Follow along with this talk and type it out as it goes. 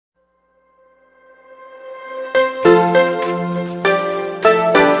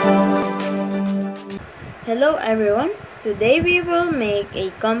Hello everyone, today we will make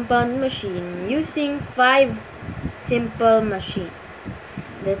a compound machine using 5 simple machines.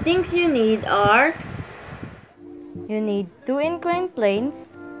 The things you need are: you need 2 inclined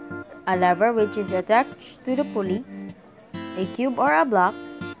planes, a lever which is attached to the pulley, a cube or a block,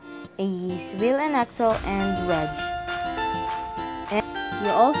 a wheel and axle, and wedge. And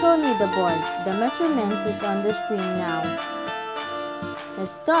you also need the board. The measurements is on the screen now.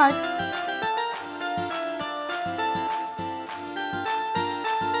 Let's start.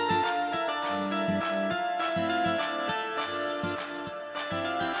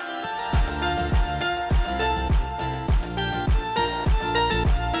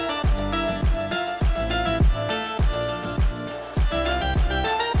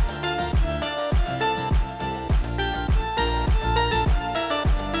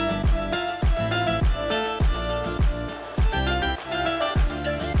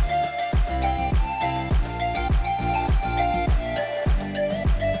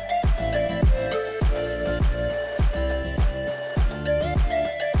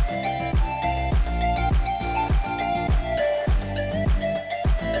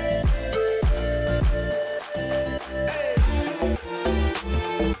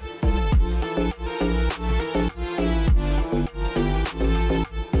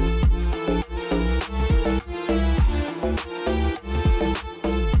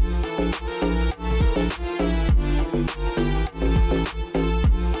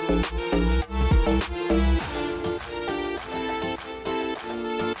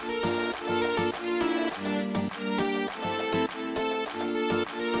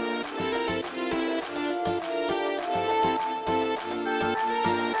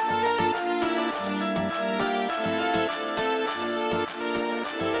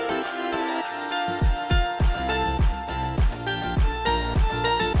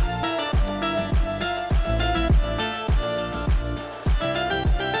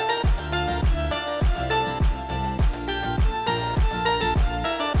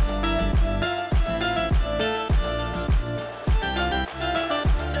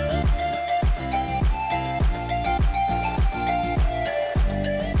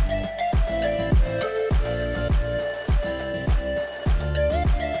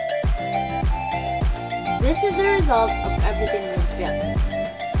 This is the result of everything we've built.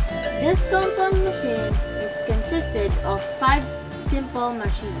 This compound machine is consisted of 5 simple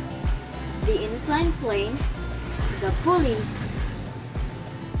machines: the inclined plane, the pulley,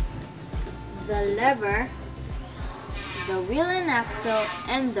 the lever, the wheel and axle,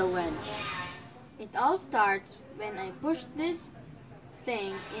 and the wedge. It all starts when I push this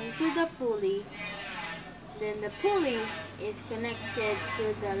thing into the pulley. Then the pulley is connected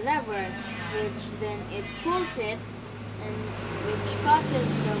to the lever, which then it pulls it, and which causes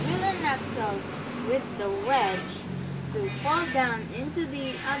the wheel and axle with the wedge to fall down into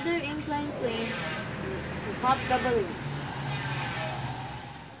the other inclined plane to pop the balloon.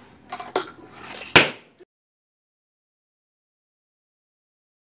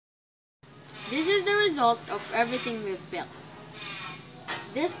 This is the result of everything we've built.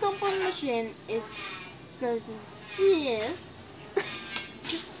 This compound machine is consist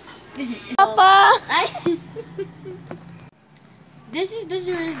Papa! This is the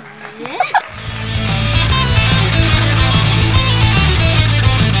result.